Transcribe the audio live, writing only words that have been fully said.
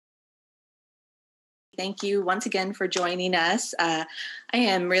Thank you once again for joining us. I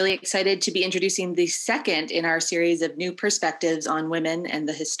am really excited to be introducing the second in our series of new perspectives on women and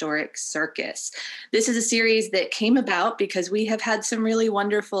the historic circus. This is a series that came about because we have had some really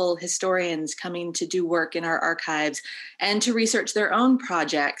wonderful historians coming to do work in our archives and to research their own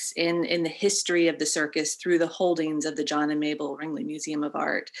projects in the history of the circus through the holdings of the John and Mabel Ringley Museum of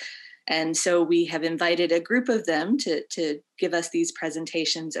Art. And so we have invited a group of them to give us these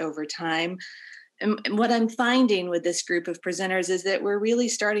presentations over time. And what I'm finding with this group of presenters is that we're really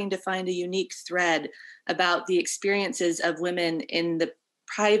starting to find a unique thread about the experiences of women in the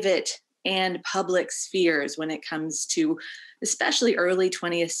private and public spheres when it comes to especially early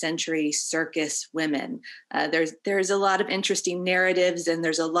 20th century circus women. There's a lot of interesting narratives, and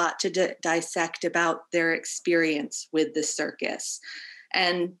there's a lot to dissect about their experience with the circus.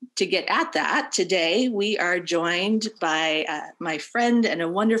 And to get at that, today we are joined by my friend and a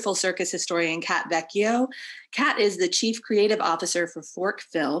wonderful circus historian, Kat Vecchio. Kat is the Chief Creative Officer for Fork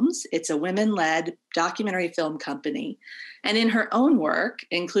Films. It's a women-led documentary film company. And in her own work,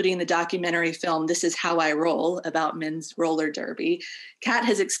 including the documentary film This Is How I Roll about men's roller derby, Kat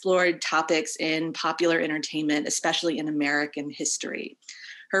has explored topics in popular entertainment, especially in American history.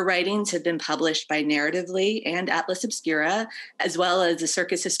 Her writings have been published by Narratively and Atlas Obscura, as well as the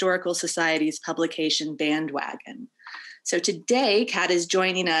Circus Historical Society's publication Bandwagon. So today, Kat is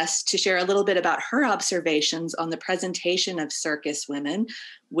joining us to share a little bit about her observations on the presentation of circus women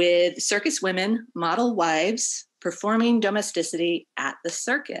with Circus Women Model Wives Performing Domesticity at the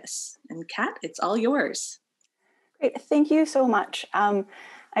Circus. And Kat, it's all yours. Great, thank you so much.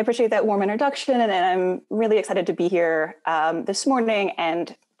 I appreciate that warm introduction, and I'm really excited to be here this morning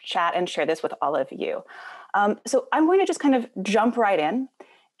and chat and share this with all of you. So I'm going to just kind of jump right in,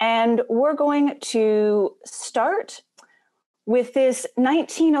 and we're going to start with this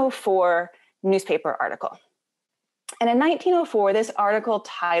 1904 newspaper article. And in 1904, this article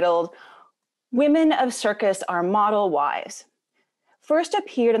titled, "Women of Circus Are Model Wives," first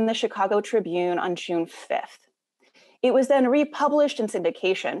appeared in the Chicago Tribune on June 5th. It was then republished in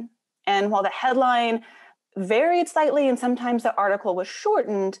syndication, and while the headline varied slightly and sometimes the article was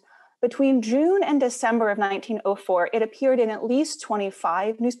shortened, between June and December of 1904, it appeared in at least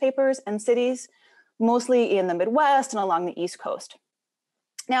 25 newspapers and cities, mostly in the Midwest and along the East Coast.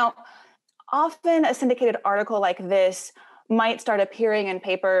 Now, often a syndicated article like this might start appearing in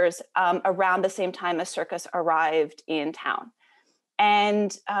papers around the same time a circus arrived in town.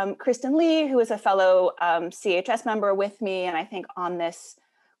 And Kristen Lee, who is a fellow CHS member with me, and I think on this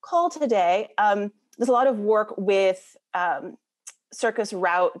call today, does a lot of work with circus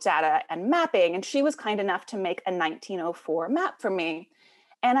route data and mapping, and she was kind enough to make a 1904 map for me.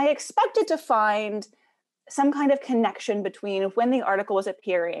 And I expected to find some kind of connection between when the article was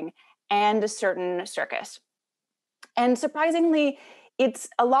appearing and a certain circus. And surprisingly, it's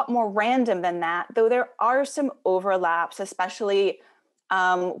a lot more random than that, though there are some overlaps, especially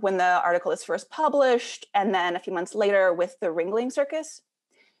when the article is first published, and then a few months later with the Ringling Circus.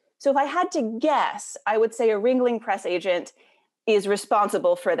 So if I had to guess, I would say a Ringling press agent is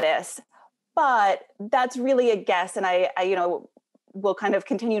responsible for this, but that's really a guess, and I will kind of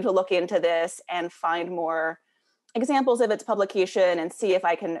continue to look into this and find more examples of its publication and see if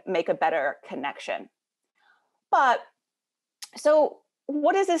I can make a better connection. But so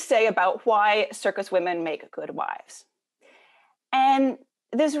what does this say about why circus women make good wives? And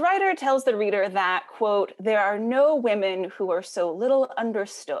this writer tells the reader that, quote, "There are no women who are so little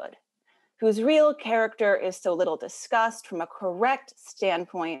understood, whose real character is so little discussed from a correct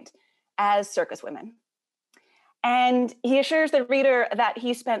standpoint as circus women." And he assures the reader that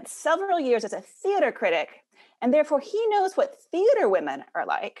he spent several years as a theater critic, and therefore he knows what theater women are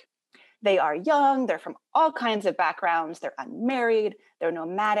like. They are young, they're from all kinds of backgrounds, they're unmarried, they're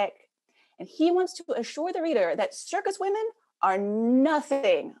nomadic. And he wants to assure the reader that circus women are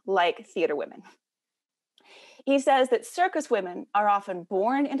nothing like theater women. He says that circus women are often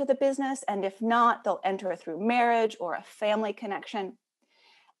born into the business, and if not, they'll enter through marriage or a family connection.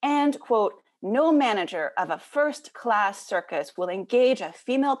 And, quote, "No manager of a first-class circus will engage a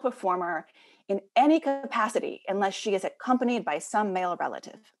female performer in any capacity unless she is accompanied by some male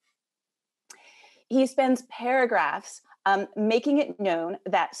relative." He spends paragraphs making it known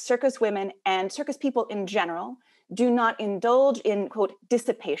that circus women and circus people in general do not indulge in, quote,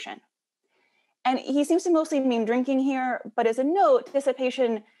 dissipation. And he seems to mostly mean drinking here, but as a note,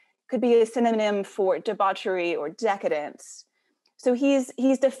 dissipation could be a synonym for debauchery or decadence. So he's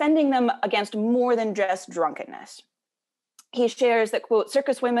defending them against more than just drunkenness. He shares that, quote,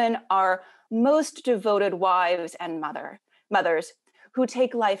 "Circus women are most devoted wives and mothers who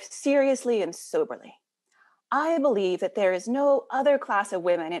take life seriously and soberly. I believe that there is no other class of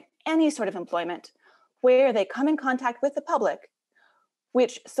women in any sort of employment where they come in contact with the public,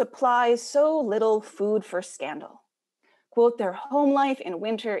 which supplies so little food for scandal. Quote, their home life in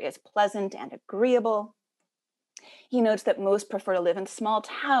winter is pleasant and agreeable. He notes that most prefer to live in small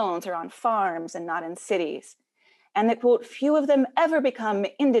towns or on farms and not in cities. And that, quote, few of them ever become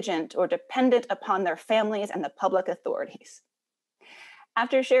indigent or dependent upon their families and the public authorities.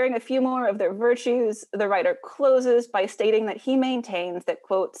 After sharing a few more of their virtues, the writer closes by stating that he maintains that,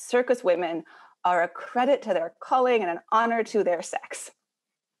 quote, circus women are a credit to their calling and an honor to their sex.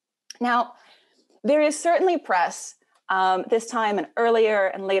 Now, there is certainly press this time and earlier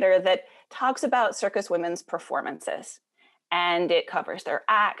and later that talks about circus women's performances, and it covers their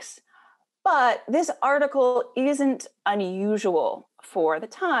acts. But this article isn't unusual for the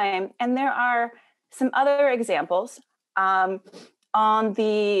time, and there are some other examples. On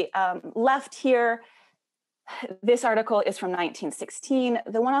the left here, this article is from 1916.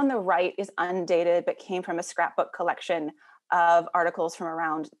 The one on the right is undated, but came from a scrapbook collection of articles from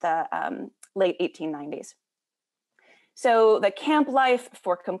around the late 1890s. So the Camp Life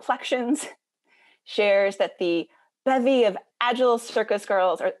for Complexions shares that the bevy of agile circus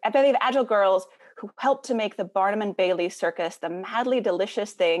girls, or a bevy of agile girls who helped to make the Barnum and Bailey circus the madly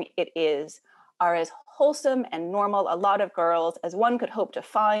delicious thing it is, are as wholesome and normal a lot of girls as one could hope to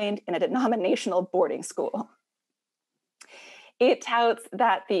find in a denominational boarding school. It touts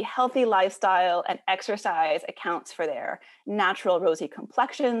that the healthy lifestyle and exercise accounts for their natural rosy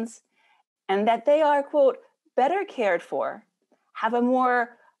complexions, and that they are, quote, better cared for, have a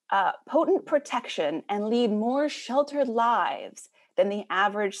more potent protection, and lead more sheltered lives than the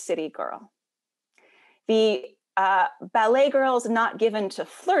average city girl. The Ballet Girls Not Given to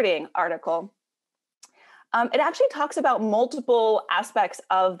Flirting article, it actually talks about multiple aspects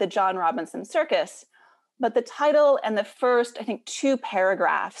of the John Robinson Circus, but the title and the first, I think, 2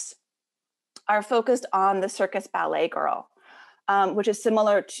 paragraphs are focused on the circus ballet girl, which is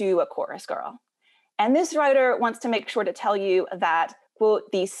similar to a chorus girl. And this writer wants to make sure to tell you that,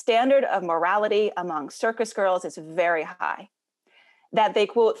 quote, the standard of morality among circus girls is very high, that they,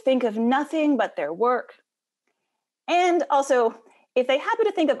 quote, think of nothing but their work. And also, if they happen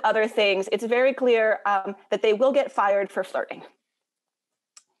to think of other things, it's very clear that they will get fired for flirting.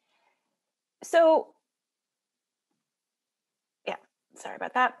 So, yeah, sorry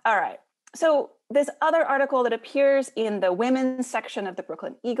about that. All right. So this other article that appears in the women's section of the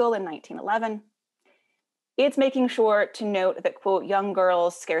Brooklyn Eagle in 1911, it's making sure to note that, quote, young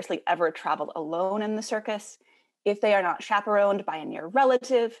girls scarcely ever travel alone in the circus. If they are not chaperoned by a near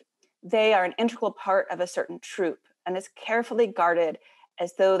relative, they are an integral part of a certain troupe and is carefully guarded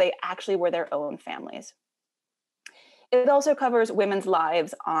as though they actually were their own families. It also covers women's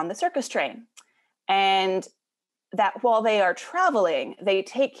lives on the circus train, and that while they are traveling, they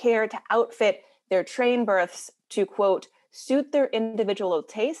take care to outfit their train berths to, quote, suit their individual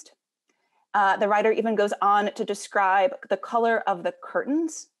taste. The writer even goes on to describe the color of the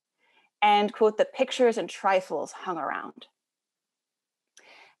curtains and, quote, the pictures and trifles hung around.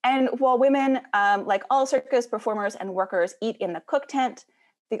 And while women, like all circus performers and workers, eat in the cook tent,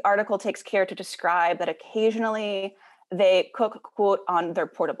 the article takes care to describe that occasionally they cook, quote, on their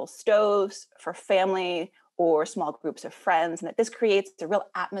portable stoves for family or small groups of friends, and that this creates a real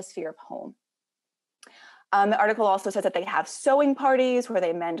atmosphere of home. The article also says that they have sewing parties where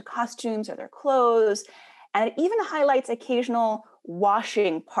they mend costumes or their clothes, and it even highlights occasional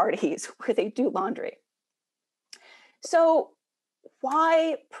washing parties where they do laundry. So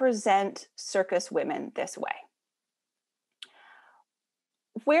why present circus women this way?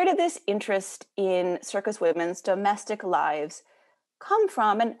 Where did this interest in circus women's domestic lives come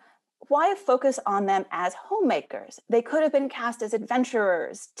from, and why focus on them as homemakers? They could have been cast as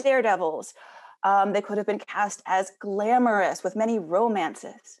adventurers, daredevils. They could have been cast as glamorous with many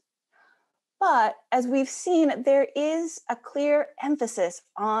romances. But as we've seen, there is a clear emphasis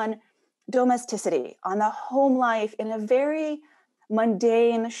on domesticity, on the home life in a very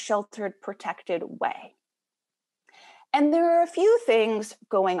mundane, sheltered, protected way. And there are a few things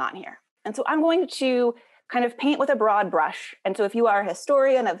going on here. And so I'm going to kind of paint with a broad brush. And so if you are a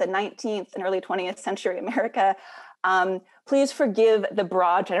historian of the 19th and early 20th century America, please forgive the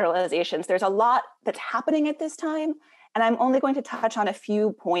broad generalizations. There's a lot that's happening at this time, and I'm only going to touch on a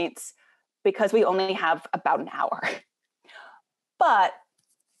few points because we only have about an hour. But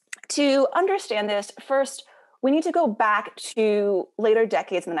to understand this, first, we need to go back to later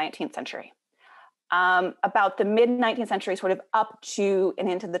decades in the 19th century, about the mid-19th century, sort of up to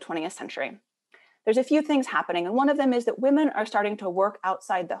and into the 20th century. There's a few things happening, and one of them is that women are starting to work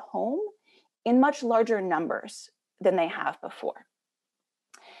outside the home in much larger numbers than they have before.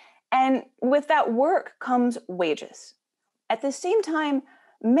 And with that work comes wages. At the same time,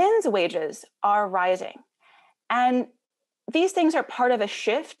 men's wages are rising. And these things are part of a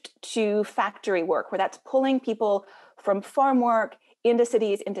shift to factory work, where that's pulling people from farm work into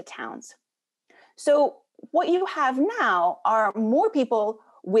cities, into towns. So what you have now are more people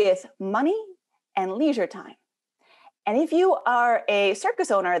with money and leisure time. And if you are a circus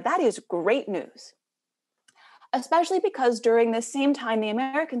owner, that is great news, especially because during the same time, the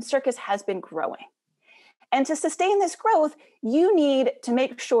American circus has been growing. And to sustain this growth, you need to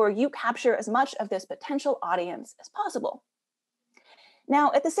make sure you capture as much of this potential audience as possible.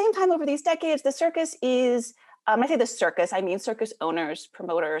 Now, at the same time, over these decades, the circus is, I say the circus, I mean circus owners,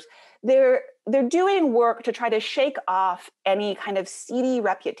 promoters, they're doing work to try to shake off any kind of seedy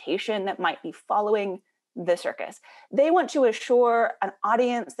reputation that might be following the circus. They want to assure an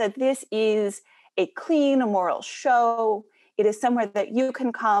audience that this is a clean, moral show. It is somewhere that you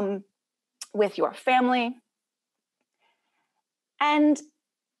can come with your family. And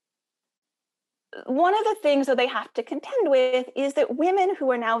one of the things that they have to contend with is that women who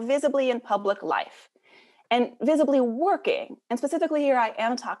are now visibly in public life and visibly working, and specifically here I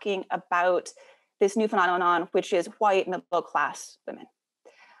am talking about this new phenomenon, which is white middle-class women.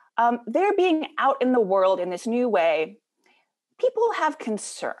 They're being out in the world in this new way. People have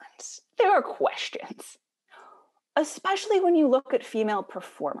concerns. There are questions, especially when you look at female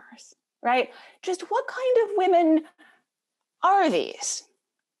performers, right? Just what kind of women are these?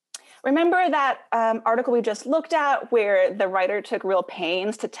 Remember that article we just looked at where the writer took real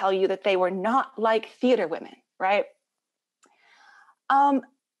pains to tell you that they were not like theater women, right?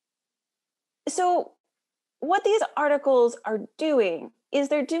 So what these articles are doing is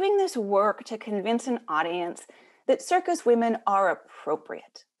they're doing this work to convince an audience that circus women are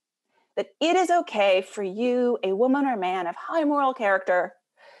appropriate, that it is okay for you, a woman or man of high moral character,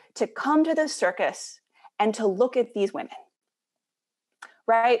 to come to the circus and to look at these women.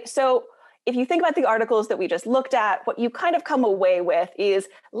 Right? So if you think about the articles that we just looked at, what you kind of come away with is,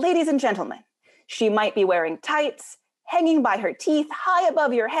 ladies and gentlemen, she might be wearing tights, hanging by her teeth high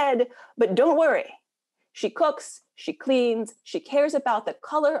above your head, but don't worry. She cooks, she cleans, she cares about the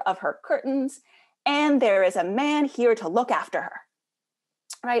color of her curtains, and there is a man here to look after her.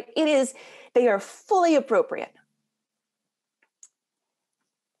 Right? They are fully appropriate.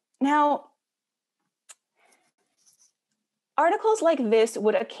 Now, articles like this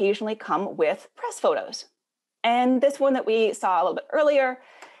would occasionally come with press photos. And this one that we saw a little bit earlier,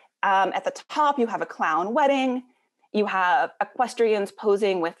 at the top, you have a clown wedding, you have equestrians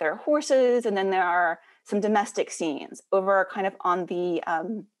posing with their horses, and then there are some domestic scenes. Over kind of on the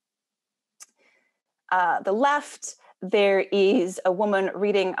left, there is a woman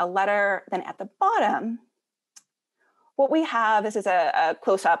reading a letter. Then at the bottom, what we have, this is a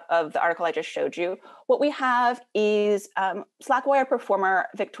close-up of the article I just showed you. What we have is slackwire performer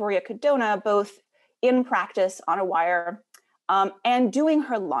Victoria Cadona, both in practice on a wire and doing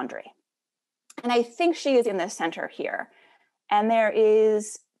her laundry. And I think she is in the center here. And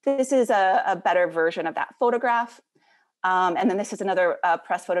this is a better version of that photograph. And then this is another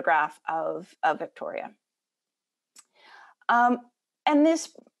press photograph of Victoria. And this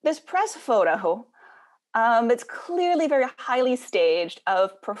press photo, it's clearly very highly staged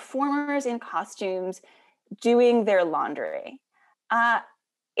of performers in costumes doing their laundry.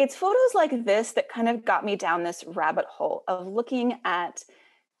 It's photos like this that kind of got me down this rabbit hole of looking at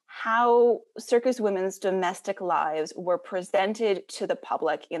how circus women's domestic lives were presented to the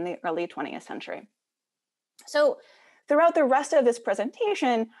public in the early 20th century. So throughout the rest of this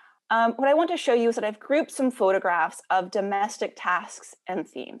presentation, what I want to show you is that I've grouped some photographs of domestic tasks and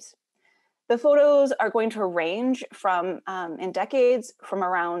themes. The photos are going to range from, in decades, from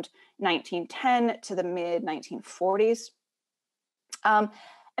around 1910 to the mid 1940s.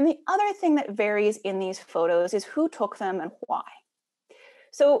 And the other thing that varies in these photos is who took them and why.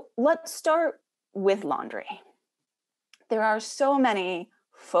 So let's start with laundry. There are so many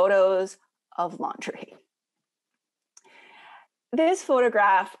photos of laundry. This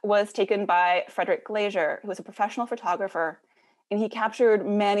photograph was taken by Frederick Glazier, who was a professional photographer, and he captured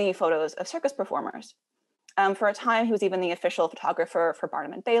many photos of circus performers. For a time, he was even the official photographer for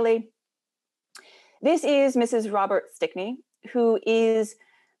Barnum and Bailey. This is Mrs. Robert Stickney, who is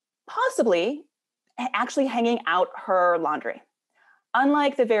possibly actually hanging out her laundry.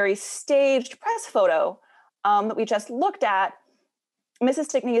 Unlike the very staged press photo that we just looked at, Mrs.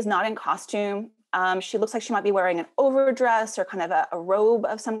 Stickney is not in costume. She looks like she might be wearing an overdress or kind of a robe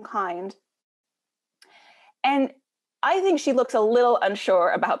of some kind. And I think she looks a little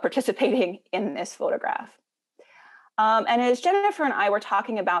unsure about participating in this photograph. And as Jennifer and I were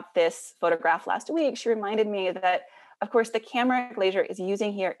talking about this photograph last week, she reminded me that, of course, the camera Glaser is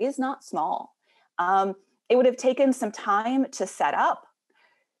using here is not small. It would have taken some time to set up.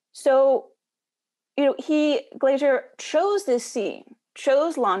 So, Glaser chose this scene,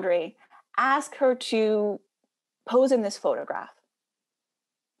 chose laundry, asked her to pose in this photograph.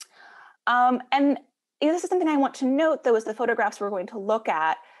 And this is something I want to note, though, is the photographs we're going to look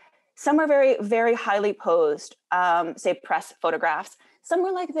at. Some are very, very highly posed, say press photographs. Some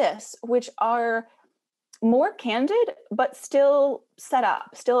are like this, which are more candid, but still set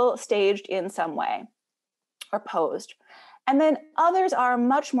up, still staged in some way or posed. And then others are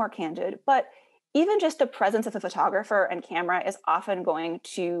much more candid, but even just the presence of the photographer and camera is often going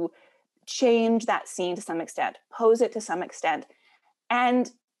to change that scene to some extent, pose it to some extent.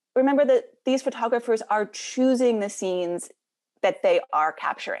 And remember that these photographers are choosing the scenes that they are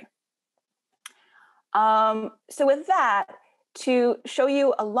capturing. So with that, to show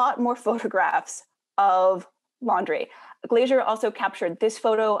you a lot more photographs of laundry, Glaser also captured this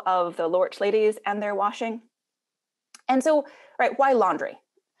photo of the Lorch ladies and their washing. And so, right, why laundry?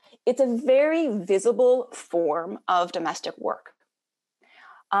 It's a very visible form of domestic work.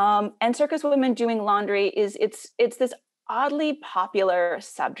 And circus women doing laundry it's this oddly popular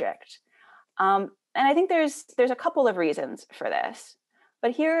subject. And I think there's a couple of reasons for this,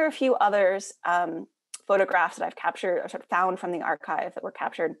 but here are a few others, photographs that I've captured or sort of found from the archive that were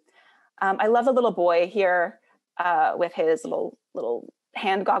captured. I love the little boy here with his little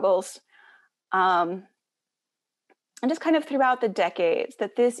hand goggles. And just kind of throughout the decades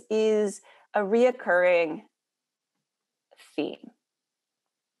that this is a reoccurring theme.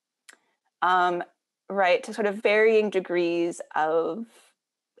 Right, to sort of varying degrees of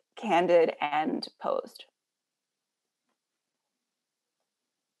candid and posed.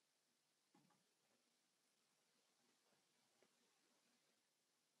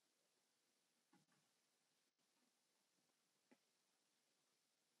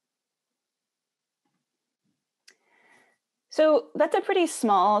 So that's a pretty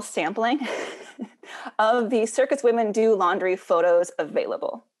small sampling of the Circus Women Do Laundry photos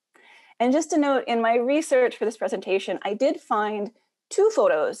available. And just to note, in my research for this presentation, I did find 2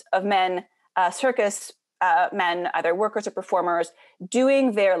 photos of men, circus men, either workers or performers,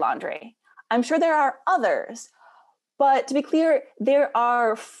 doing their laundry. I'm sure there are others, but to be clear, there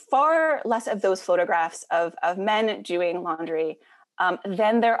are far less of those photographs of men doing laundry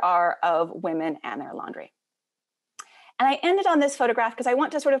than there are of women and their laundry. And I ended on this photograph because I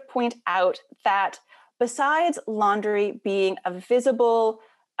want to sort of point out that besides laundry being a visible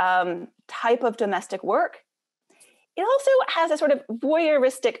type of domestic work, it also has a sort of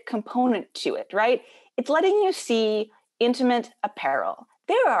voyeuristic component to it, right? It's letting you see intimate apparel.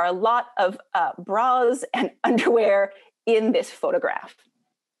 There are a lot of bras and underwear in this photograph.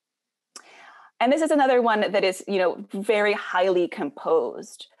 And this is another one that is, very highly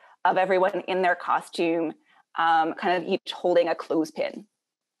composed, of everyone in their costume, kind of each holding a clothespin.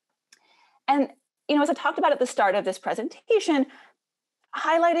 And, as I talked about at the start of this presentation,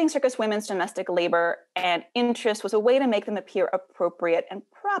 highlighting circus women's domestic labor and interest was a way to make them appear appropriate and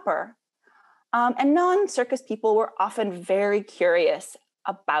proper. And non-circus people were often very curious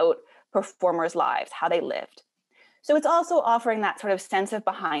about performers' lives, how they lived. So it's also offering that sort of sense of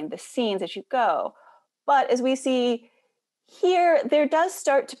behind the scenes as you go. But as we see here, there does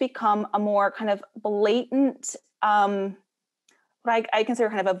start to become a more kind of blatant, what I consider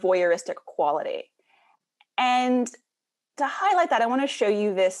kind of a voyeuristic quality. And to highlight that, I want to show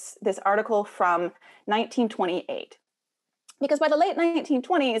you this article from 1928. Because by the late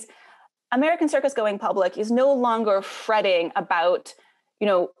 1920s, American circus going public is no longer fretting about,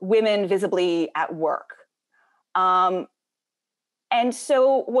 women visibly at work. And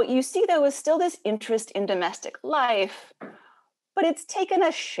so what you see, though, is still this interest in domestic life, but it's taken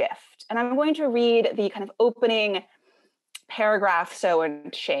a shift. And I'm going to read the kind of opening paragraph so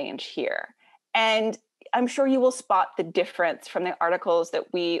and change here. And I'm sure you will spot the difference from the articles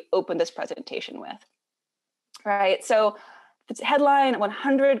that we opened this presentation with. Right, so it's headline,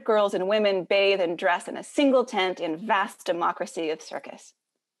 100 girls and women bathe and dress in a single tent in vast democracy of circus.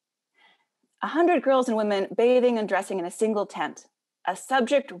 100 girls and women bathing and dressing in a single tent, a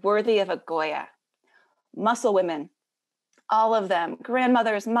subject worthy of a Goya. Muscle women, all of them,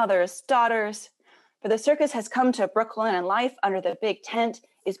 grandmothers, mothers, daughters. For the circus has come to Brooklyn and life under the big tent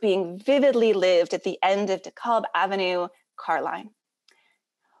is being vividly lived at the end of DeKalb Avenue, Carline.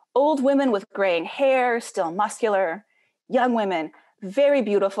 Old women with graying hair, still muscular. Young women, very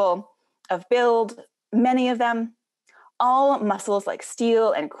beautiful, of build, many of them. all muscles like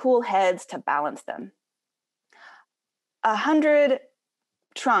steel and cool heads to balance them. 100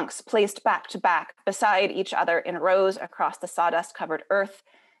 trunks placed back to back beside each other in rows across the sawdust-covered earth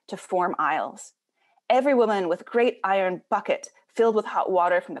to form aisles. Every woman with great iron bucket filled with hot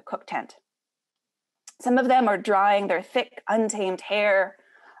water from the cook tent. Some of them are drying their thick, untamed hair.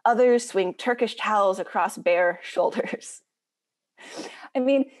 Others swing Turkish towels across bare shoulders. I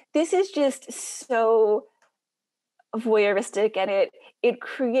mean, this is just so voyeuristic, and it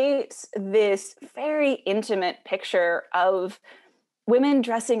creates this very intimate picture of women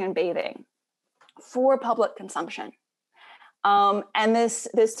dressing and bathing for public consumption. And this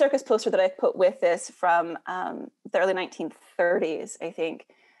circus poster that I put with this from the early 1930s, I think,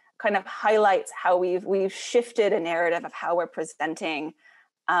 kind of highlights how we've shifted a narrative of how we're presenting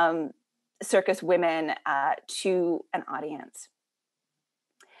circus women to an audience.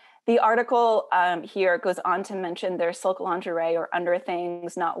 The article here goes on to mention their silk lingerie or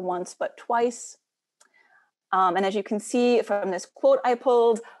underthings not once but twice. And as you can see from this quote I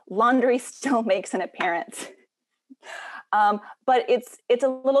pulled, laundry still makes an appearance. But it's a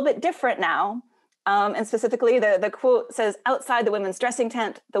little bit different now. And specifically, the quote says, outside the women's dressing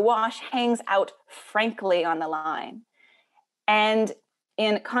tent, the wash hangs out frankly on the line. And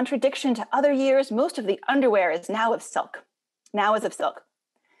in contradiction to other years, most of the underwear is now of silk.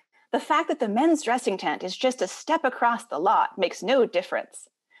 The fact that the men's dressing tent is just a step across the lot makes no difference.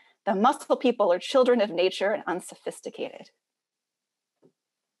 The muscle people are children of nature and unsophisticated.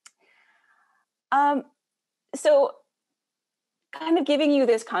 So kind of giving you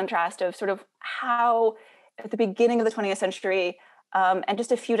this contrast of sort of how at the beginning of the 20th century and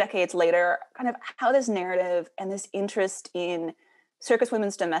just a few decades later, kind of how this narrative and this interest in circus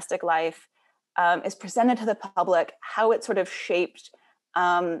women's domestic life is presented to the public, how it sort of shaped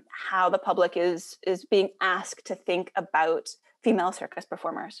how the public is being asked to think about female circus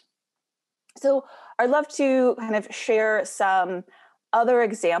performers. So I'd love to kind of share some other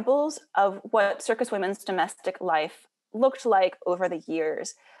examples of what circus women's domestic life looked like over the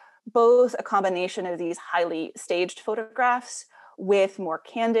years, both a combination of these highly staged photographs with more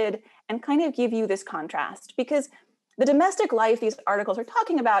candid, and kind of give you this contrast, because the domestic life these articles are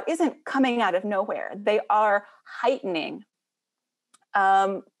talking about isn't coming out of nowhere. They are heightening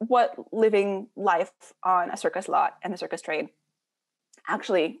what living life on a circus lot and the circus trade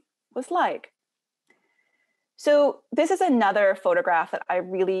actually was like. So this is another photograph that I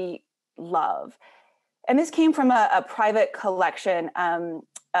really love. And this came from a private collection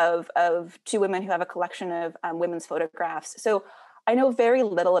of two women who have a collection of women's photographs. So I know very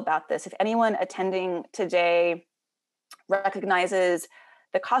little about this. If anyone attending today recognizes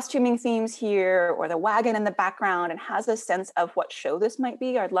the costuming themes here or the wagon in the background and has a sense of what show this might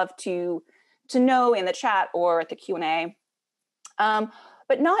be, I'd love to know in the chat or at the Q&A.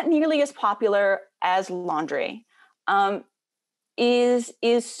 But not nearly as popular as laundry is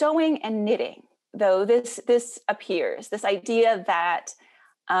sewing and knitting, though this appears, this idea that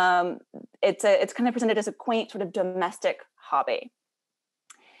it's kind of presented as a quaint sort of domestic hobby.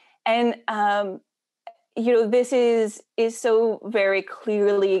 And this is so very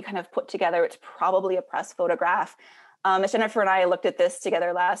clearly kind of put together. It's probably a press photograph. As Jennifer and I looked at this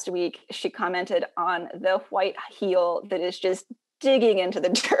together last week, she commented on the white heel that is just digging into the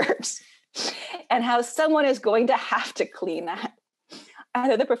dirt and how someone is going to have to clean that.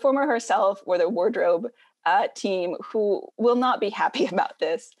 Either the performer herself or the wardrobe team, who will not be happy about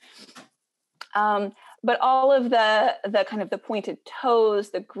this. But all of the kind of the pointed toes,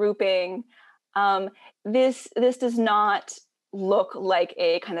 the grouping, this does not look like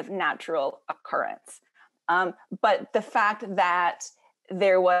a kind of natural occurrence. But the fact that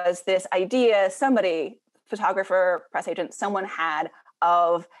there was this idea, somebody, photographer, press agent, someone had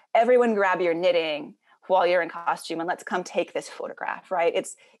of everyone grab your knitting while you're in costume and let's come take this photograph, right?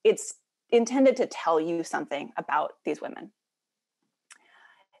 It's intended to tell you something about these women.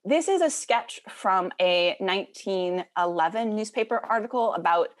 This is a sketch from a 1911 newspaper article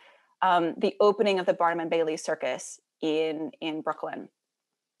about the opening of the Barnum and Bailey Circus in Brooklyn.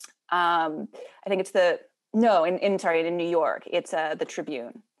 I think it's in New York. It's the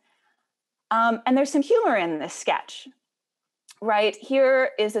Tribune. And there's some humor in this sketch, right?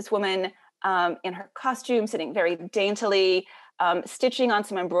 Here is this woman in her costume, sitting very daintily, stitching on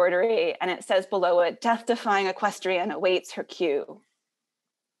some embroidery, and it says below it, "Death-defying equestrian awaits her cue."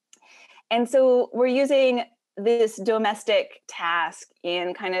 And so we're using this domestic task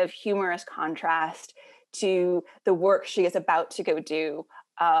in kind of humorous contrast to the work she is about to go do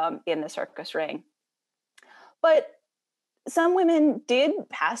in the circus ring. But some women did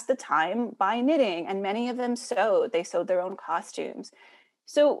pass the time by knitting, and many of them sewed. They sewed their own costumes.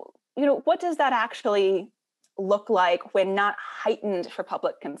 So, what does that actually look like when not heightened for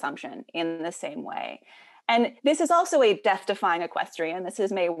public consumption in the same way? And this is also a death-defying equestrian. This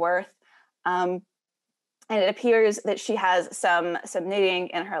is May Worth. And it appears that she has some knitting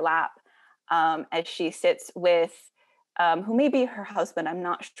in her lap as she sits with who may be her husband. I'm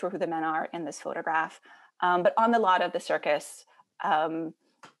not sure who the men are in this photograph, but on the lot of the circus,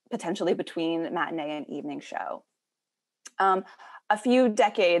 potentially between matinee and evening show. A few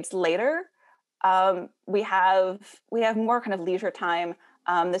decades later, we have more kind of leisure time.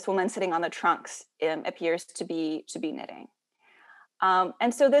 This woman sitting on the trunks appears to be knitting.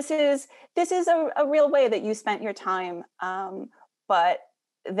 And so this is a real way that you spent your time, but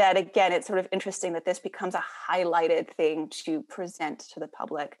that again, it's sort of interesting that this becomes a highlighted thing to present to the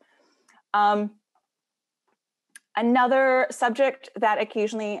public. Another subject that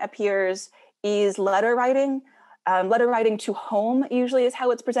occasionally appears is letter writing. Letter writing to home usually is how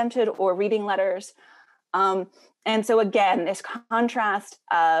it's presented, or reading letters. And so again, this contrast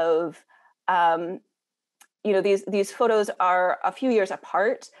of these photos are a few years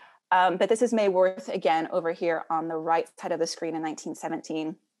apart, but this is May Worth again over here on the right side of the screen in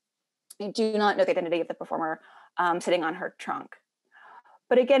 1917. I do not know the identity of the performer sitting on her trunk.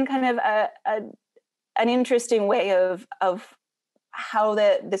 But again, kind of an interesting way of how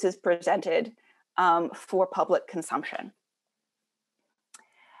this is presented for public consumption.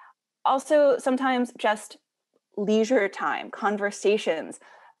 Also, sometimes just leisure time, conversations,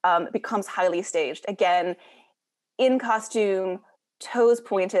 becomes highly staged. Again, in costume, toes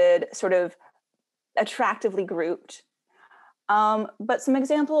pointed, sort of attractively grouped. But some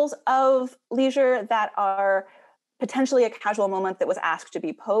examples of leisure that are potentially a casual moment that was asked to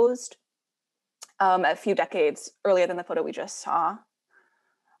be posed a few decades earlier than the photo we just saw.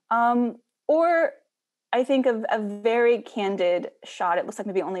 Or I think of a very candid shot. It looks like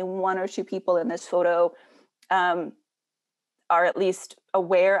maybe only one or two people in this photo are at least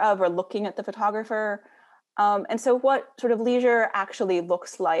aware of or looking at the photographer. And so what sort of leisure actually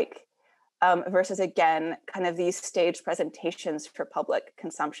looks like versus, again, kind of these staged presentations for public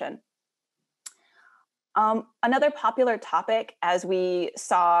consumption. Another popular topic, as we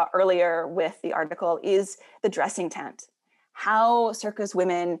saw earlier with the article, is the dressing tent. How circus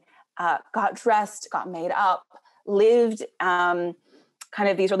women got dressed, got made up, lived kind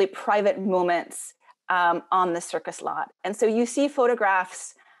of these really private moments on the circus lot. And so you see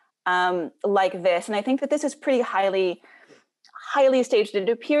photographs like this, and I think that this is pretty highly staged. It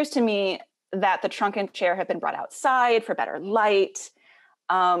appears to me that the trunk and chair have been brought outside for better light,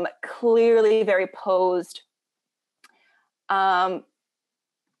 clearly very posed.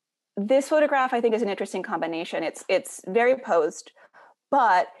 This photograph, I think, is an interesting combination. It's very posed,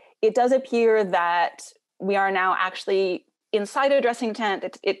 but it does appear that we are now actually inside a dressing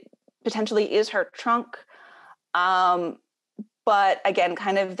tent. It potentially is her trunk. But again,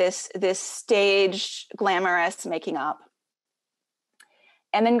 kind of this staged, glamorous making up.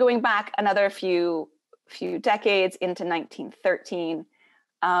 And then going back another few decades into 1913,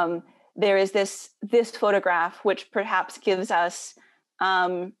 there is this photograph, which perhaps gives us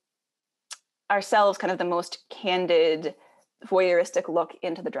ourselves kind of the most candid, voyeuristic look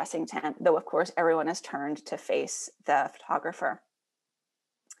into the dressing tent, though of course everyone is turned to face the photographer.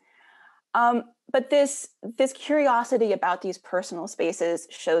 But this curiosity about these personal spaces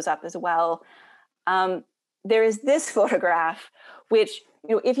shows up as well. There is this photograph, which,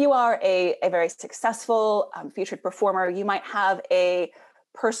 if you are a very successful featured performer, you might have a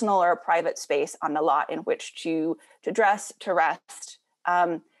personal or a private space on the lot in which to dress, to rest,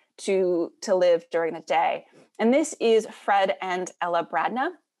 to live during the day. And this is Fred and Ella Bradna.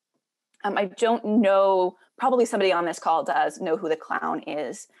 I don't know, probably somebody on this call does know who the clown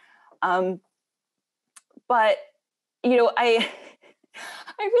is. But I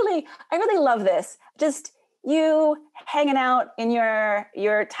really love this. Just you hanging out in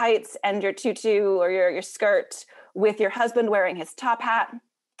your tights and your tutu or your skirt with your husband wearing his top hat,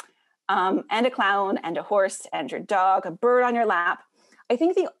 and a clown and a horse and your dog, a bird on your lap. I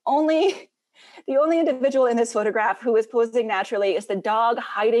think the only individual in this photograph who is posing naturally is the dog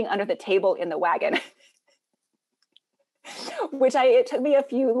hiding under the table in the wagon. It took me a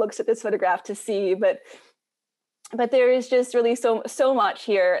few looks at this photograph to see, but there is just really so much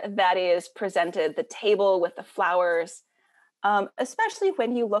here that is presented. The table with the flowers, especially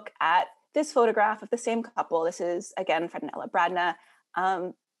when you look at this photograph of the same couple. This is, again, Fred and Ella Bradna,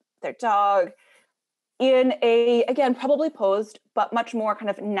 their dog, in a, again, probably posed, but much more kind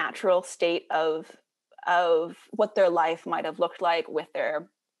of natural state of of what their life might have looked like with their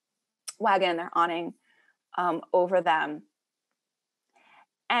wagon, their awning over them.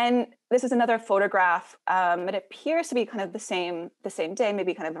 And this is another photograph. It appears to be kind of the same day,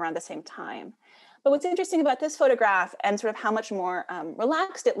 maybe kind of around the same time. But what's interesting about this photograph and sort of how much more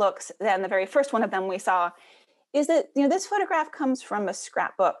relaxed it looks than the very first one of them we saw is that, you know, this photograph comes from a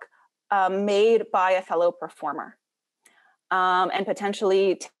scrapbook made by a fellow performer and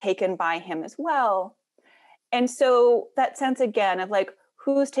potentially taken by him as well. And so that sense again of like,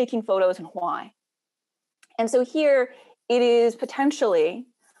 who's taking photos and why? And so here it is potentially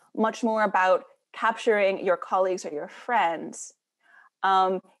much more about capturing your colleagues or your friends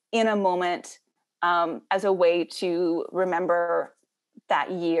in a moment as a way to remember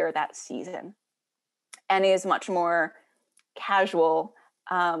that year, that season, and is much more casual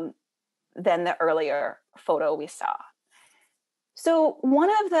than the earlier photo we saw. So one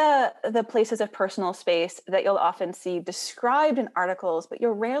of the places of personal space that you'll often see described in articles, but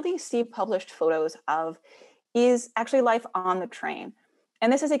you'll rarely see published photos of, is actually life on the train.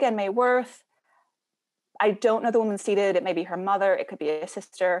 And this is, again, May Worth. I don't know the woman seated. It may be her mother. It could be a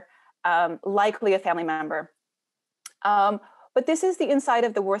sister, likely a family member. But this is the inside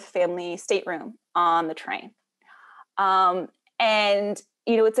of the Worth family stateroom on the train. And,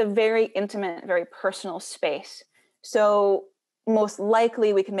 you know, it's a very intimate, very personal space. So most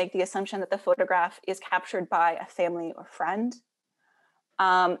likely we can make the assumption that the photograph is captured by a family or friend.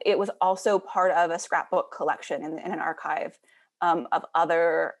 It was also part of a scrapbook collection in an archive of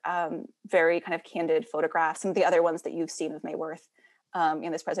other very kind of candid photographs. Some of the other ones that you've seen of May Worth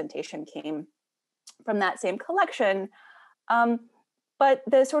in this presentation came from that same collection. But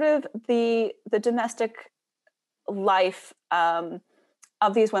the sort of the domestic life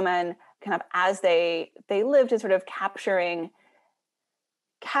of these women kind of as they lived is sort of capturing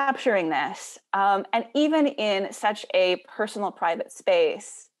this. And even in such a personal, private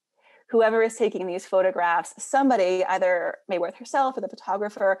space, whoever is taking these photographs, somebody, either May Worth herself or the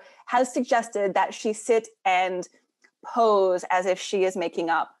photographer, has suggested that she sit and pose as if she is making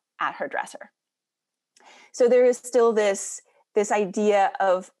up at her dresser. So there is still this idea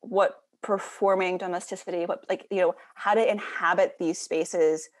of what performing domesticity, what, like, you know, how to inhabit these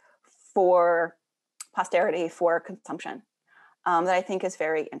spaces for posterity, for consumption, that I think is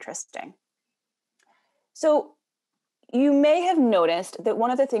very interesting. So you may have noticed that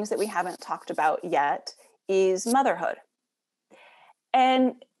one of the things that we haven't talked about yet is motherhood.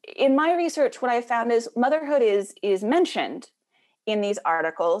 And in my research, what I found is motherhood is mentioned in these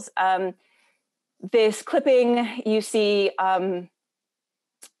articles. This clipping you see on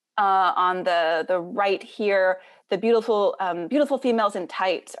the right here, the beautiful females in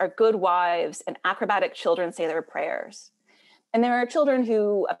tights are good wives, and acrobatic children say their prayers. And there are children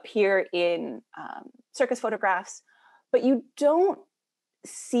who appear in circus photographs, but you don't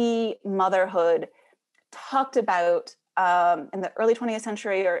see motherhood talked about in the early 20th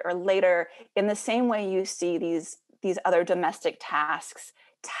century or later in the same way you see these other domestic tasks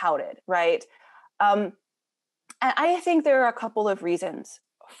touted, right? And I think there are a couple of reasons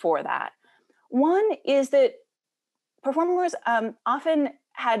for that. One is that performers often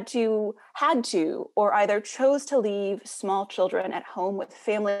had to, or either chose to leave small children at home with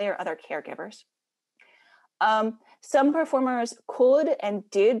family or other caregivers. Some performers could and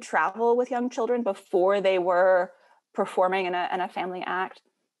did travel with young children before they were performing in a family act.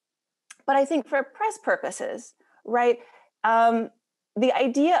 But I think for press purposes, right, the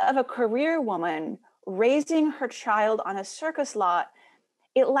idea of a career woman raising her child on a circus lot,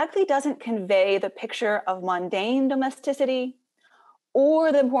 it likely doesn't convey the picture of mundane domesticity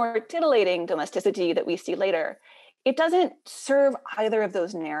or the more titillating domesticity that we see later. It doesn't serve either of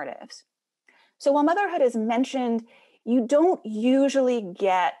those narratives. So while motherhood is mentioned, you don't usually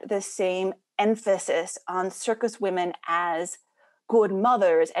get the same emphasis on circus women as good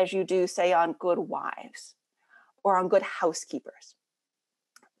mothers as you do, say, on good wives or on good housekeepers.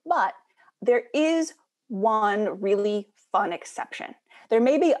 But there is one really fun exception. There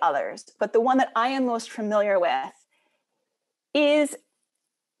may be others, but the one that I am most familiar with is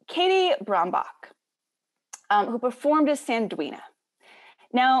Katie Brombach, who performed as Sanduina.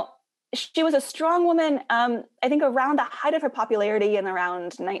 Now, she was a strong woman, I think around the height of her popularity in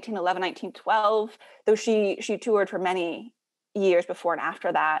around 1911, 1912, though she toured for many years before and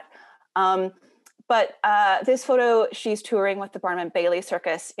after that. But this photo, she's touring with the Barnum and Bailey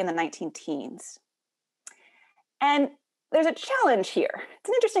Circus in the 19-teens. And there's a challenge here. It's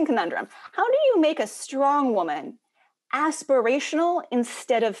an interesting conundrum. How do you make a strong woman aspirational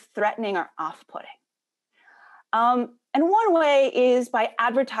instead of threatening or off-putting? And one way is by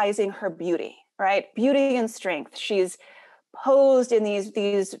advertising her beauty, right? Beauty and strength. She's posed in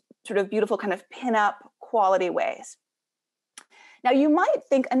these sort of beautiful kind of pin-up quality ways. Now, you might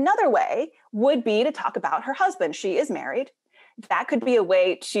think another way would be to talk about her husband. She is married. That could be a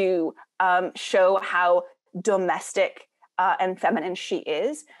way to show how domestic and feminine she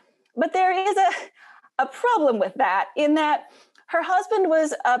is. But there is a problem with that, in that her husband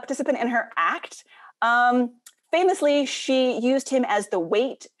was a participant in her act. Famously, she used him as the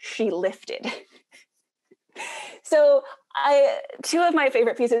weight she lifted. So two of my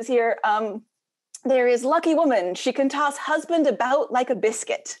favorite pieces here, there is Lucky Woman. She can toss husband about like a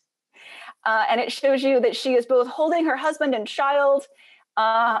biscuit. And it shows you that she is both holding her husband and child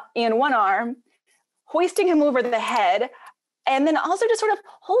in one arm, hoisting him over the head, and then also just sort of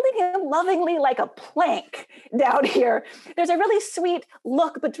holding him lovingly like a plank down here. There's a really sweet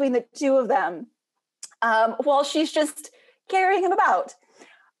look between the two of them while she's just carrying him about.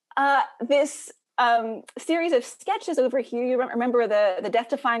 This series of sketches over here, you remember the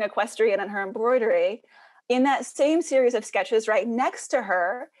death-defying equestrian and her embroidery. In that same series of sketches, right next to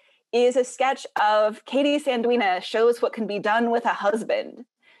her is a sketch of Katie Sanduina shows what can be done with a husband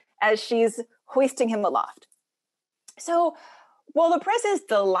as she's hoisting him aloft. So while the press is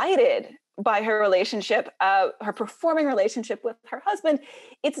delighted by her relationship, her performing relationship with her husband,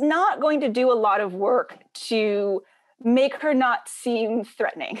 it's not going to do a lot of work to make her not seem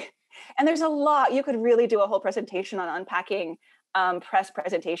threatening. And there's a lot, you could really do a whole presentation on unpacking press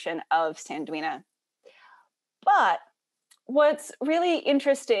presentation of Sanduina. But what's really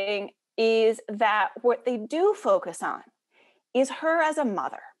interesting is that what they do focus on is her as a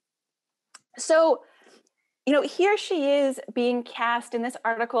mother. So, here she is being cast in this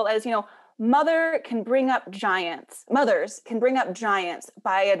article as, mothers can bring up giants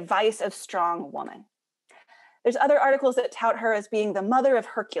by advice of strong woman. There's other articles that tout her as being the mother of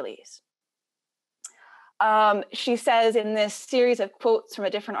Hercules. She says in this series of quotes from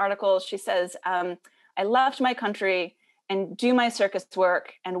a different article, she says, I left my country and do my circus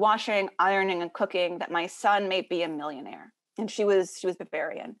work and washing, ironing, and cooking that my son may be a millionaire. And she was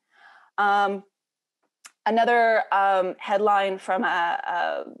Bavarian. Another headline from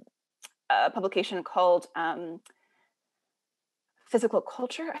a publication called Physical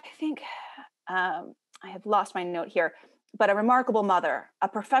Culture, I think. I have lost my note here, but a remarkable mother, a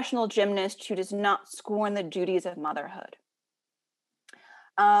professional gymnast who does not scorn the duties of motherhood.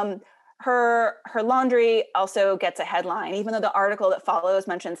 Her laundry also gets a headline, even though the article that follows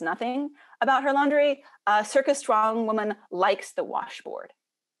mentions nothing about her laundry. Circus strong woman likes the washboard.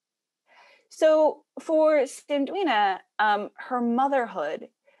 So for Sanduina, her motherhood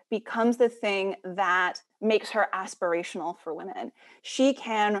becomes the thing that makes her aspirational for women. She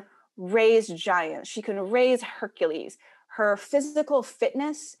can raise giants. She can raise Hercules. Her physical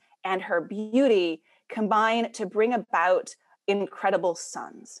fitness and her beauty combine to bring about incredible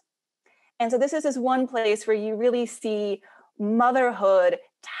sons. And so this is this one place where you really see motherhood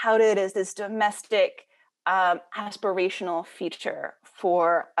touted as this domestic, aspirational feature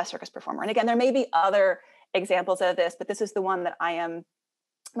for a circus performer. And again, there may be other examples of this, but this is the one that I am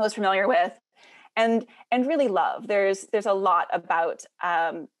most familiar with and really love. There's a lot about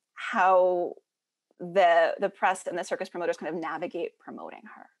how the press and the circus promoters kind of navigate promoting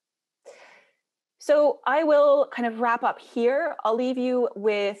her. So I will kind of wrap up here. I'll leave you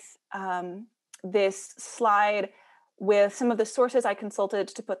with this slide with some of the sources I consulted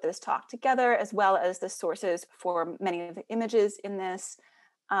to put this talk together, as well as the sources for many of the images in this.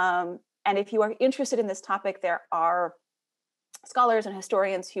 And if you are interested in this topic, there are scholars and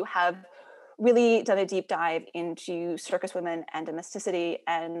historians who have really done a deep dive into circus women and domesticity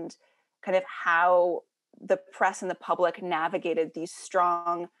and kind of how the press and the public navigated these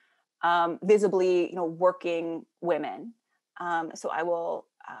strong, visibly, working women. So I will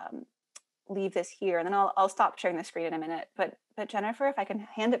leave this here, and then I'll stop sharing the screen in a minute. But Jennifer, if I can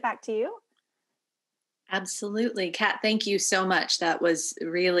hand it back to you. Absolutely. Kat, thank you so much. That was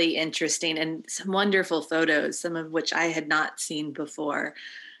really interesting and some wonderful photos, some of which I had not seen before.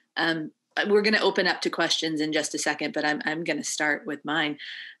 We're going to open up to questions in just a second, but I'm going to start with mine.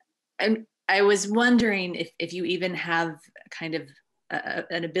 And I was wondering if you even have kind of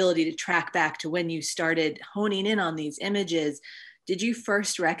an ability to track back to when you started honing in on these images. Did you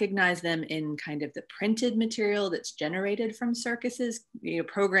first recognize them in kind of the printed material that's generated from circuses,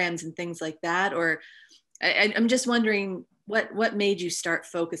 programs and things like that? Or I'm just wondering what made you start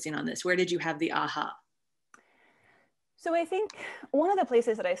focusing on this? Where did you have the aha? So I think one of the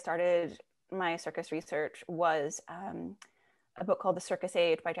places that I started my circus research was a book called The Circus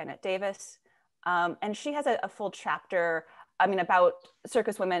Age by Janet Davis. And she has a full chapter about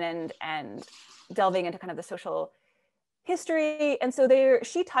circus women and delving into kind of the social history. And so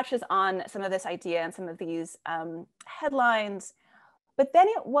she touches on some of this idea and some of these headlines, but then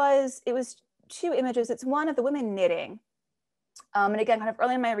it was two images. It's one of the women knitting. And again, kind of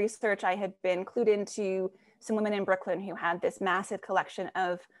early in my research, I had been clued into some women in Brooklyn who had this massive collection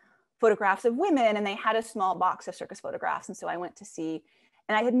of photographs of women, and they had a small box of circus photographs. And so I went to see,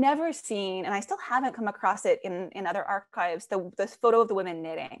 and I had never seen, and I still haven't come across it in other archives, the photo of the women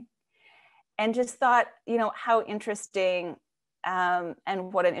knitting. And just thought, how interesting, and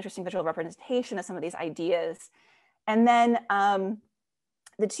what an interesting visual representation of some of these ideas. And then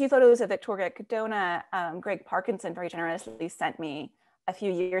the two photos of Victoria Cadona, Greg Parkinson very generously sent me a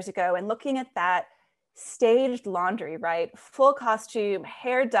few years ago, and looking at that staged laundry, right? Full costume,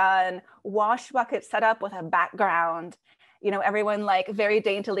 hair done, wash bucket set up with a background, everyone like very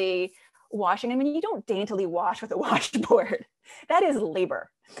daintily washing. I mean, you don't daintily wash with a washboard. That is labor.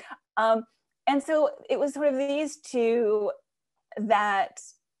 And so it was sort of these two that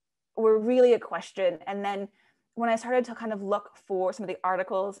were really a question. And then when I started to kind of look for some of the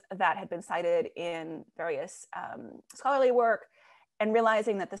articles that had been cited in various scholarly work, and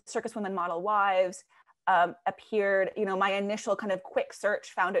realizing that the Circus Women Model Wives appeared, my initial kind of quick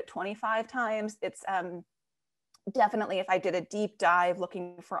search found it 25 times. It's definitely, if I did a deep dive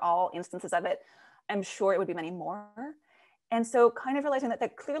looking for all instances of it, I'm sure it would be many more. And so kind of realizing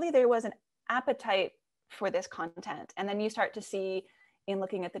that clearly there was an appetite for this content. And then you start to see, in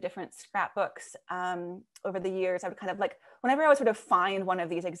looking at the different scrapbooks over the years, I would kind of like, whenever I would sort of find one of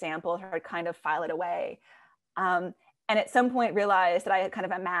these examples, I would kind of file it away. And at some point realized that I had kind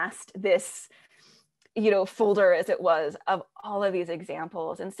of amassed this, folder, as it was, of all of these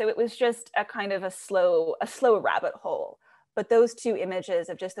examples. And so it was just a kind of a slow rabbit hole. But those two images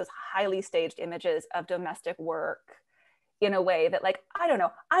of just those highly staged images of domestic work, in a way that, like, I don't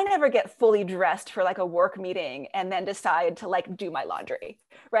know, I never get fully dressed for like a work meeting and then decide to like do my laundry,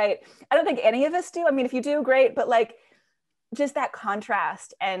 right? I don't think any of us do. I mean, if you do, great, but like just that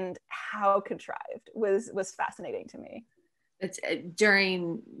contrast and how contrived was fascinating to me. It's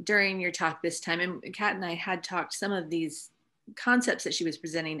during your talk this time, and Kat and I had talked some of these concepts that she was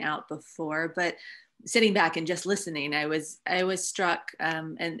presenting out before, but sitting back and just listening, I was struck,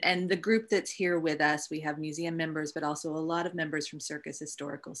 and the group that's here with us, we have museum members, but also a lot of members from Circus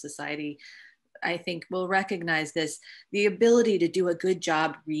Historical Society, I think will recognize this, the ability to do a good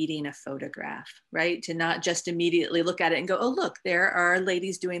job reading a photograph, right? To not just immediately look at it and go, oh, look, there are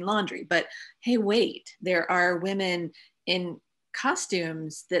ladies doing laundry, but hey, wait, there are women in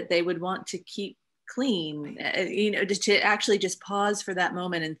costumes that they would want to keep clean, to actually just pause for that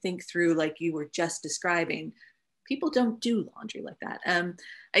moment and think through, like you were just describing. People don't do laundry like that.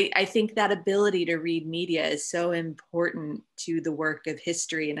 I think that ability to read media is so important to the work of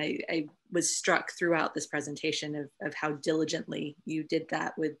history. And I was struck throughout this presentation of how diligently you did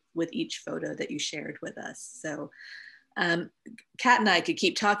that with each photo that you shared with us. So Kat and I could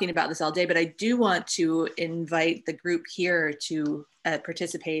keep talking about this all day, but I do want to invite the group here to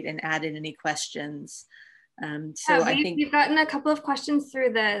participate and add in any questions. I think we've gotten a couple of questions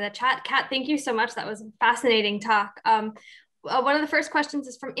through the chat. Kat, thank you so much. That was a fascinating talk. One of the first questions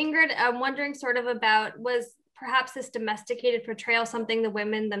is from Ingrid. I'm wondering sort of about, was perhaps this domesticated portrayal something the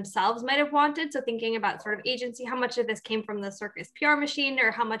women themselves might have wanted? So thinking about sort of agency, how much of this came from the circus PR machine, or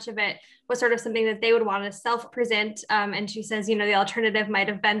how much of it was sort of something that they would want to self-present? And she says, the alternative might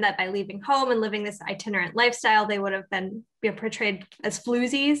have been that by leaving home and living this itinerant lifestyle, they would have been portrayed as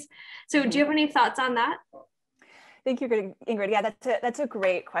floozies. So do you have any thoughts on that? Thank you, Ingrid. Yeah, that's a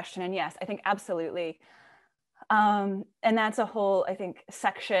great question. And yes, I think absolutely. And that's a whole, I think,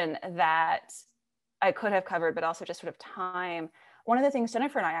 section that I could have covered, but also just sort of time. One of the things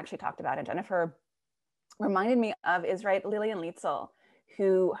Jennifer and I actually talked about, and Jennifer reminded me of, is, right, Lillian Lietzel,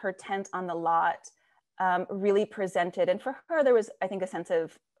 who her tent on the lot really presented. And for her, there was, I think, a sense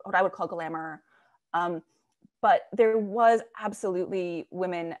of what I would call glamour. But there was absolutely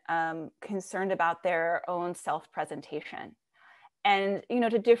women concerned about their own self-presentation. And,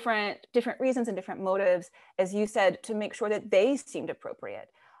 to different reasons and different motives, as you said, to make sure that they seemed appropriate.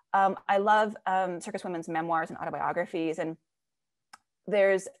 I love circus women's memoirs and autobiographies. And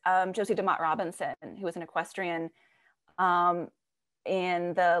there's Josie DeMott Robinson, who was an equestrian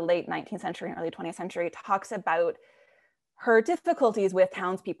in the late 19th century and early 20th century, talks about her difficulties with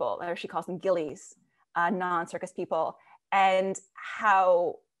townspeople, or she calls them gillies, non-circus people, and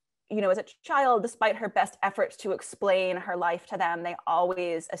how, as a child, despite her best efforts to explain her life to them, they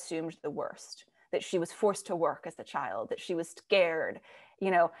always assumed the worst, that she was forced to work as a child, that she was scared,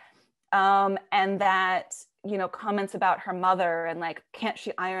 And that, you know, comments about her mother and like, can't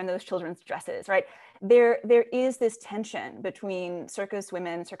she iron those children's dresses, right? There is this tension between circus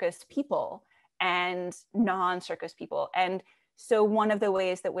women, circus people, and non-circus people. And so one of the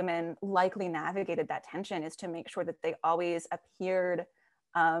ways that women likely navigated that tension is to make sure that they always appeared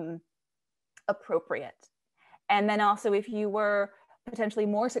appropriate. And then also, if you were potentially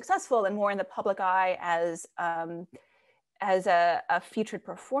more successful and more in the public eye as a featured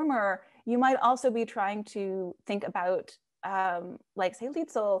performer, you might also be trying to think about, like say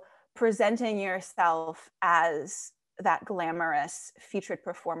Lietzel, presenting yourself as that glamorous featured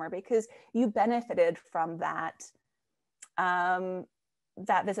performer because you benefited from that,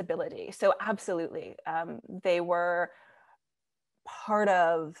 that visibility. So absolutely, they were part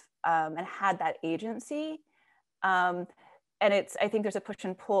of and had that agency. And I think there's a push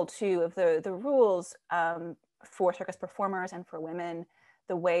and pull too of the rules for circus performers and for women,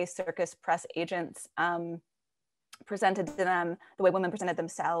 the way circus press agents presented them, the way women presented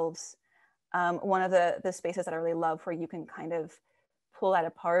themselves. One of the spaces that I really love where you can kind of pull that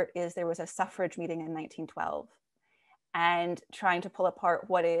apart is there was a suffrage meeting in 1912 and trying to pull apart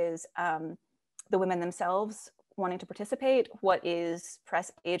what is the women themselves wanting to participate, what is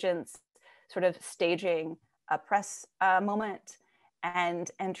press agents sort of staging a press moment,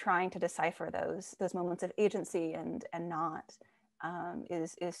 and trying to decipher those moments of agency and not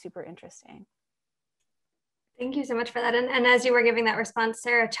is super interesting. Thank you so much for that. And as you were giving that response,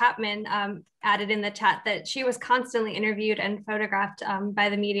 Sarah Chapman added in the chat that she was constantly interviewed and photographed by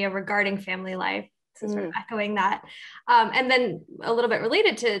the media regarding family life. So sort of echoing that. And then a little bit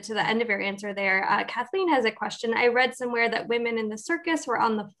related to the end of your answer there, Kathleen has a question. I read somewhere that women in the circus were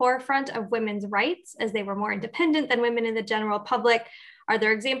on the forefront of women's rights as they were more independent than women in the general public. Are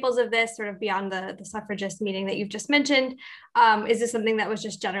there examples of this sort of beyond the suffragist meeting that you've just mentioned? Is this something that was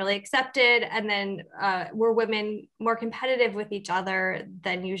just generally accepted? And then were women more competitive with each other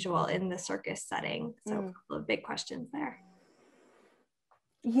than usual in the circus setting? So a couple of big questions there.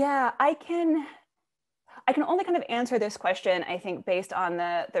 Yeah, I can only kind of answer this question, I think, based on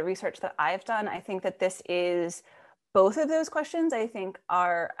the research that I've done. I think that this is both of those questions, I think,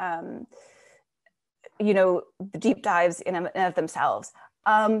 are, you know, deep dives in and of themselves.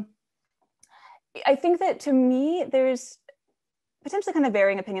 I think that to me, there's potentially kind of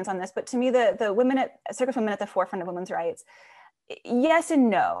varying opinions on this, but to me, the women circus women at the forefront of women's rights, yes and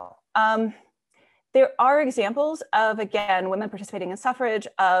no. There are examples of, again, women participating in suffrage,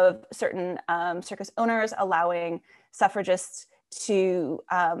 of certain circus owners allowing suffragists to,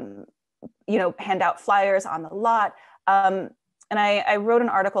 you know, hand out flyers on the lot. And I wrote an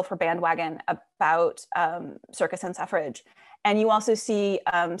article for Bandwagon about circus and suffrage. And you also see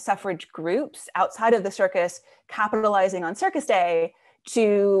suffrage groups outside of the circus capitalizing on Circus Day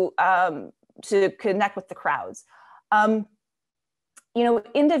to connect with the crowds. You know,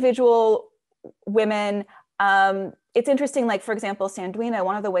 individual women, it's interesting, like, for example, Sanduina,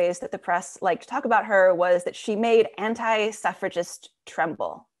 one of the ways that the press liked to talk about her was that she made anti-suffragists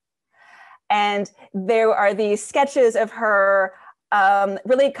tremble. And there are these sketches of her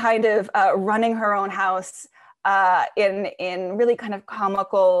really kind of running her own house in really kind of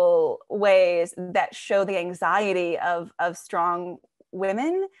comical ways that show the anxiety of strong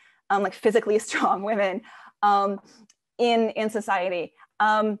women, like physically strong women in society.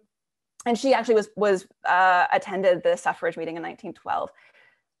 And she actually was attended the suffrage meeting in 1912.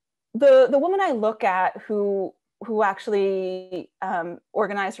 The woman I look at who actually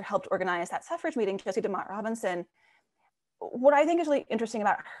organized or helped organize that suffrage meeting, Josie DeMott Robinson, what I think is really interesting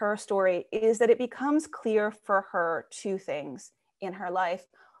about her story is that it becomes clear for her two things in her life.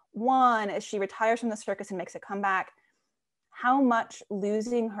 One, as she retires from the circus and makes a comeback, how much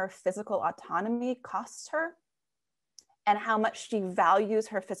losing her physical autonomy costs her, and how much she values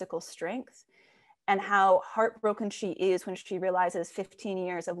her physical strength, and how heartbroken she is when she realizes 15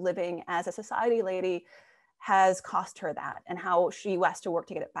 years of living as a society lady has cost her that, and how she has to work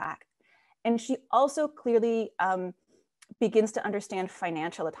to get it back. And she also clearly begins to understand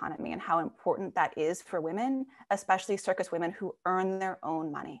financial autonomy and how important that is for women, especially circus women who earn their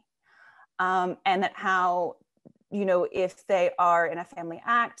own money. And that how, you know, if they are in a family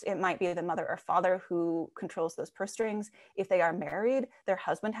act, it might be the mother or father who controls those purse strings. If they are married, their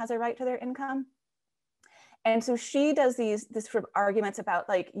husband has a right to their income. And so she does this sort of arguments about,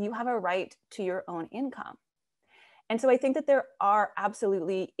 like, you have a right to your own income. And so I think that there are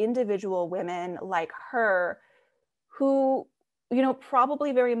absolutely individual women like her who, you know,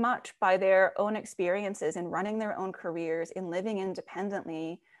 probably very much by their own experiences in running their own careers, in living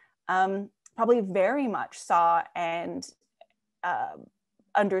independently, probably very much saw and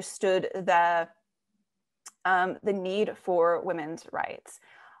understood the need for women's rights.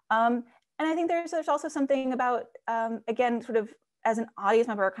 And I think there's also something about, again, sort of as an audience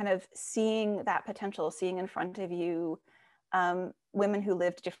member, kind of seeing that potential, seeing in front of you women who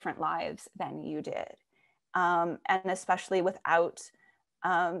lived different lives than you did. And especially without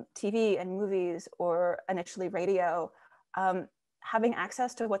TV and movies or initially radio, having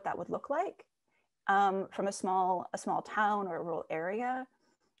access to what that would look like from a small town or a rural area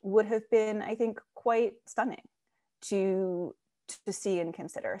would have been, I think, quite stunning to see and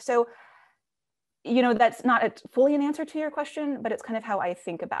consider. So, you know, that's not fully an answer to your question, but it's kind of how I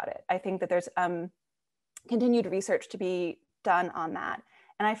think about it. I think that there's continued research to be done on that.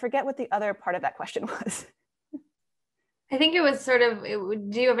 And I forget what the other part of that question was. I think it was sort of,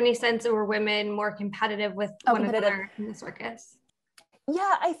 do you have any sense of were women more competitive with one another in the circus?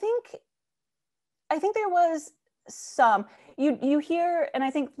 Yeah, I think there was some. You hear, and I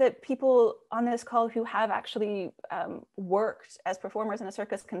think that people on this call who have actually worked as performers in a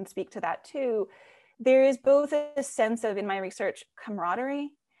circus can speak to that too. There is both a sense of, in my research,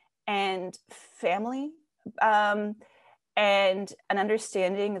 camaraderie and family, and an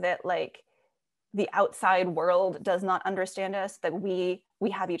understanding that, like, the outside world does not understand us, that we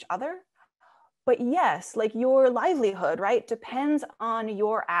have each other. But yes, like, your livelihood, right, depends on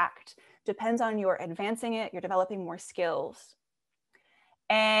your act, depends on your advancing it, you're developing more skills.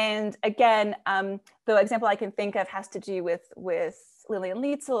 And again, the example I can think of has to do with Lillian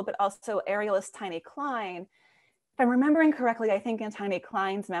Lietzel, but also aerialist Tiny Klein. If I'm remembering correctly, I think in Tiny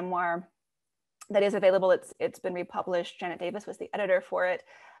Klein's memoir that is available, it's been republished, Janet Davis was the editor for it.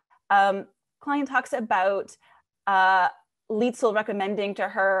 Klein talks about Lietzel recommending to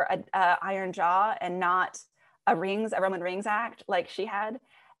her a iron jaw and not a Roman rings act like she had.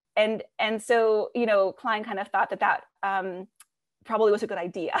 And so, you know, Klein kind of thought that probably was a good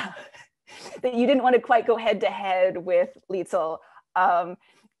idea, that you didn't want to quite go head to head with Lietzel on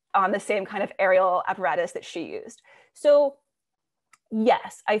the same kind of aerial apparatus that she used. So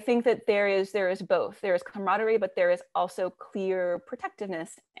yes, I think that there is both. There is camaraderie, but there is also clear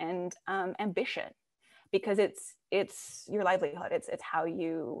protectiveness and ambition, because it's your livelihood. It's how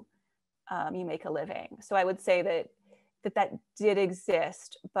you make a living. So I would say that did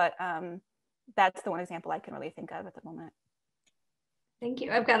exist, but that's the one example I can really think of at the moment. Thank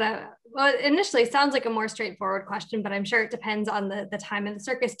you. I've got well, initially sounds like a more straightforward question, but I'm sure it depends on the time in the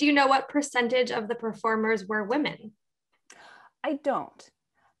circus. Do you know what percentage of the performers were women? I don't.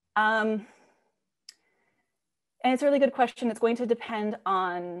 And it's a really good question. It's going to depend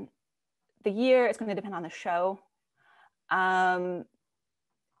on the year. It's going to depend on the show. And,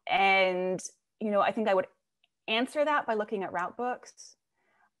 you know, I think I would answer that by looking at route books,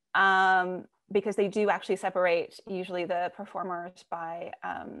 because they do actually separate usually the performers by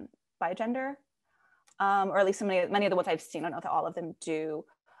gender, or at least many of the ones I've seen. I don't know if all of them do.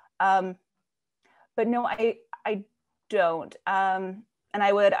 But no, I don't. And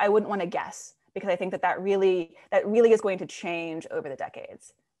I wouldn't want to guess, because I think that really is going to change over the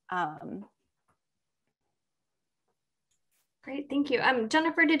decades. Great, thank you.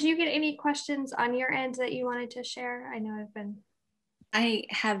 Jennifer, did you get any questions on your end that you wanted to share? I know I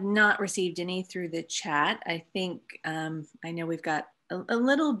have not received any through the chat. I think, I know we've got a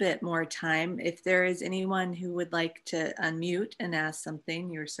little bit more time. If there is anyone who would like to unmute and ask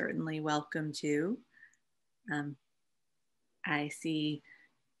something, you're certainly welcome to. I see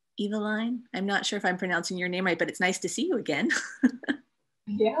Eveline. I'm not sure if I'm pronouncing your name right, but it's nice to see you again.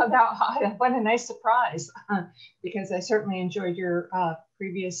 Yeah, what a nice surprise, because I certainly enjoyed your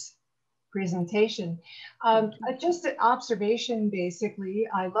previous presentation. Just an observation, basically.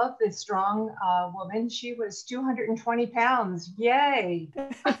 I love this strong woman. She was 220 pounds. Yay!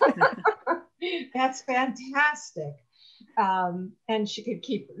 That's fantastic. And she could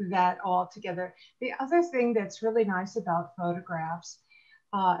keep that all together. The other thing that's really nice about photographs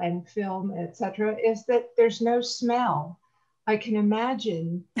and film, etc., is that there's no smell. I can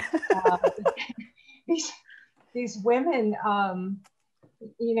imagine these women,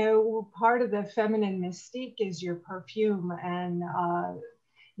 you know, part of the feminine mystique is your perfume, and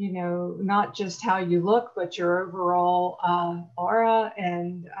you know, not just how you look, but your overall aura.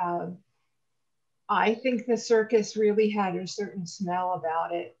 And I think the circus really had a certain smell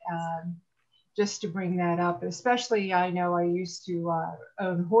about it. Just to bring that up, especially, I know I used to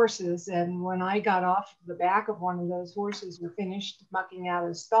own horses, and when I got off the back of one of those horses or finished mucking out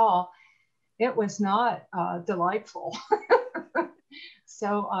a stall, it was not delightful.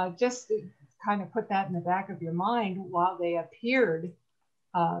 So just to kind of put that in the back of your mind while they appeared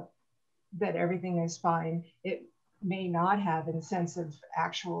that everything is fine. may not have a sense of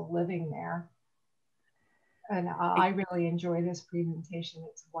actual living there. And I really enjoy this presentation.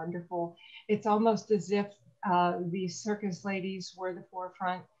 It's wonderful. It's almost as if these circus ladies were the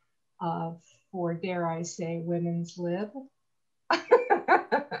forefront for, dare I say, women's lib,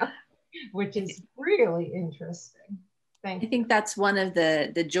 which is really interesting. Thank you. I think that's one of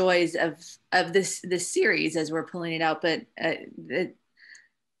the joys of this series as we're pulling it out. But the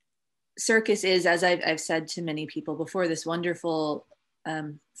Circus is, as I've said to many people before, this wonderful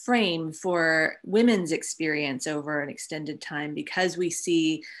frame for women's experience over an extended time, because we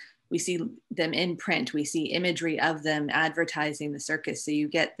see them in print, we see imagery of them advertising the circus. So you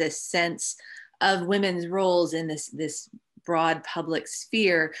get this sense of women's roles in this broad public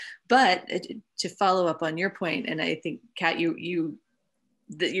sphere. But to follow up on your point, and I think Kat,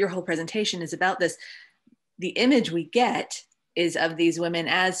 your whole presentation is about this, the image we get is of these women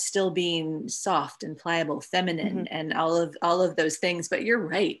as still being soft and pliable, feminine, and all of those things. But you're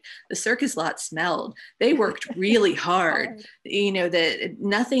right, the circus lot smelled. They worked really hard. You know, that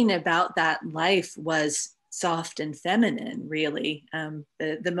nothing about that life was soft and feminine, really.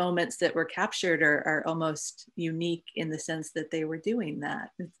 The moments that were captured are almost unique in the sense that they were doing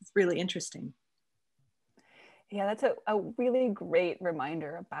that. It's really interesting. Yeah, that's a really great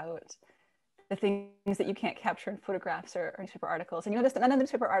reminder about the things that you can't capture in photographs or newspaper articles. And you notice that none of the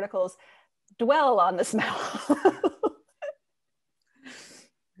newspaper articles dwell on the smell.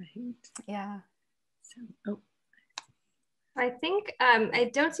 Right. Yeah. So, I think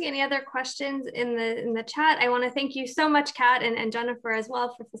I don't see any other questions in the chat. I want to thank you so much, Kat and Jennifer, as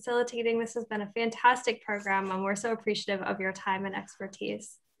well, for facilitating. This has been a fantastic program, and we're so appreciative of your time and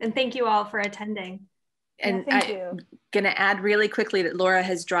expertise. And thank you all for attending. And I'm going to add really quickly that Laura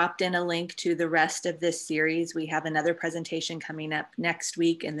has dropped in a link to the rest of this series. We have another presentation coming up next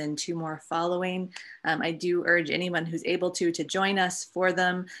week and then 2 more following. I do urge anyone who's able to join us for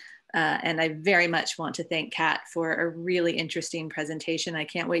them. And I very much want to thank Kat for a really interesting presentation. I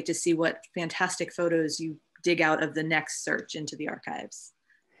can't wait to see what fantastic photos you dig out of the next search into the archives.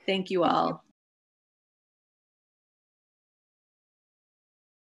 Thank you all.